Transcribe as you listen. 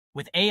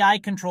With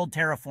AI-controlled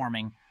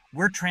terraforming,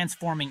 we're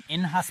transforming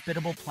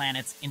inhospitable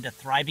planets into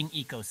thriving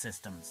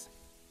ecosystems.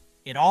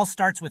 It all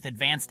starts with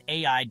advanced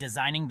AI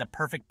designing the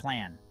perfect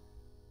plan.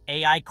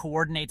 AI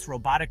coordinates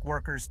robotic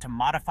workers to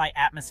modify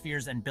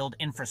atmospheres and build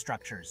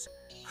infrastructures,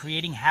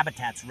 creating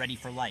habitats ready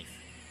for life.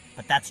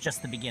 But that's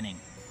just the beginning.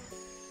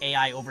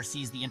 AI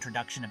oversees the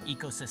introduction of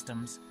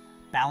ecosystems,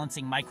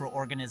 balancing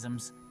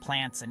microorganisms,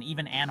 plants, and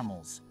even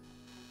animals.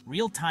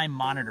 Real-time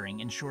monitoring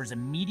ensures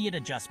immediate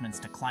adjustments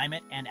to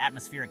climate and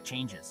atmospheric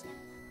changes.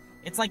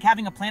 It's like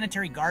having a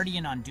planetary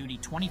guardian on duty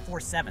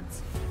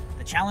 24/7.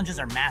 The challenges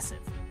are massive.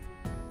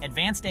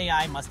 Advanced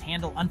AI must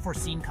handle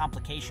unforeseen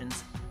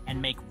complications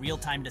and make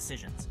real-time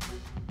decisions.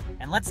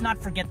 And let's not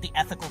forget the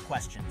ethical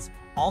questions.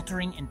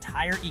 Altering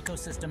entire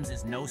ecosystems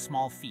is no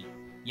small feat,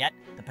 yet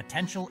the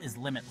potential is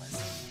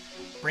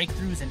limitless.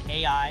 Breakthroughs in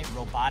AI,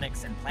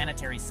 robotics, and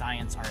planetary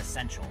science are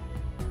essential.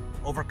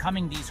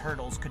 Overcoming these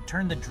hurdles could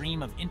turn the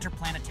dream of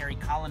interplanetary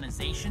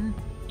colonization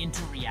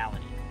into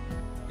reality.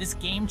 This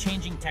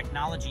game-changing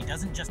technology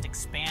doesn't just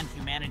expand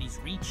humanity's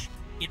reach,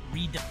 it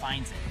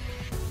redefines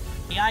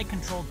it.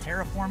 AI-controlled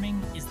terraforming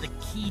is the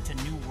key to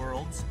new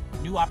worlds,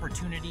 new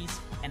opportunities,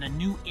 and a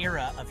new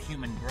era of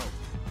human growth.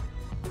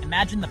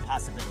 Imagine the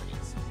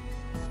possibilities.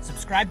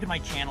 Subscribe to my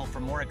channel for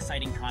more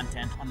exciting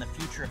content on the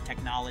future of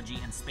technology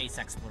and space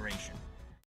exploration.